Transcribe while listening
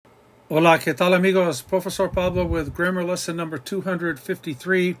Hola, ¿qué tal amigos? Professor Pablo with grammar lesson number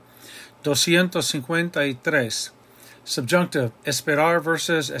 253, 253. Subjunctive, esperar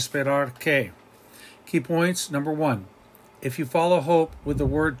versus esperar que. Key points, number 1. If you follow hope with the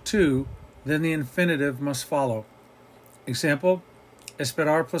word to, then the infinitive must follow. Example,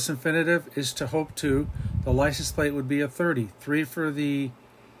 esperar plus infinitive is to hope to. The license plate would be a 30. 3 for the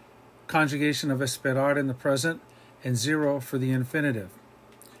conjugation of esperar in the present, and 0 for the infinitive.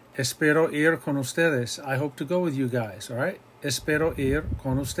 Espero ir con ustedes. I hope to go with you guys, all right? Espero ir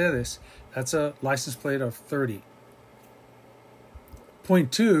con ustedes. That's a license plate of 30.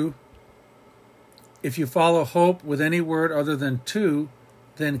 Point 2, if you follow hope with any word other than to,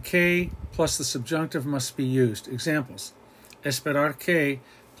 then que plus the subjunctive must be used. Examples, esperar que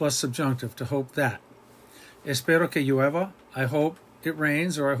plus subjunctive, to hope that. Espero que llueva. I hope it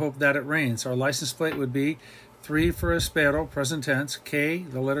rains, or I hope that it rains. Our license plate would be 3 for espero, present tense, que,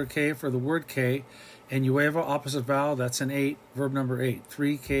 the letter K for the word que, and llueva, opposite vowel, that's an 8, verb number 8,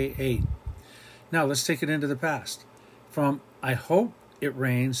 3K8. Now let's take it into the past. From I hope it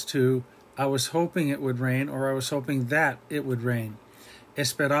rains to I was hoping it would rain, or I was hoping that it would rain.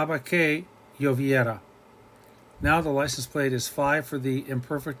 Esperaba que lloviera. Now the license plate is 5 for the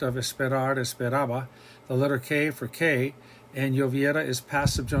imperfect of esperar, esperaba, the letter K for que, and lloviera is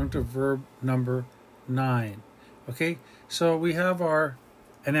past subjunctive verb number 9. Okay, so we have our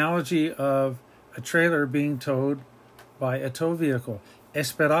analogy of a trailer being towed by a tow vehicle.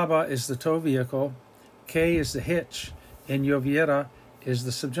 Esperaba is the tow vehicle, que is the hitch, and lloviera is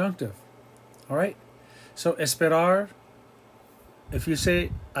the subjunctive. All right, so esperar, if you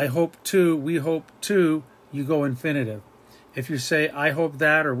say I hope to, we hope to, you go infinitive. If you say I hope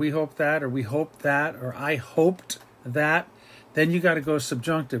that, or we hope that, or we hope that, or I hoped that, then you got to go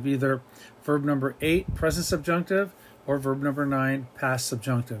subjunctive, either verb number 8, present subjunctive, or verb number 9, past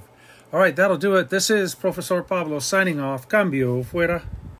subjunctive. All right, that'll do it. This is Professor Pablo signing off. Cambio fuera.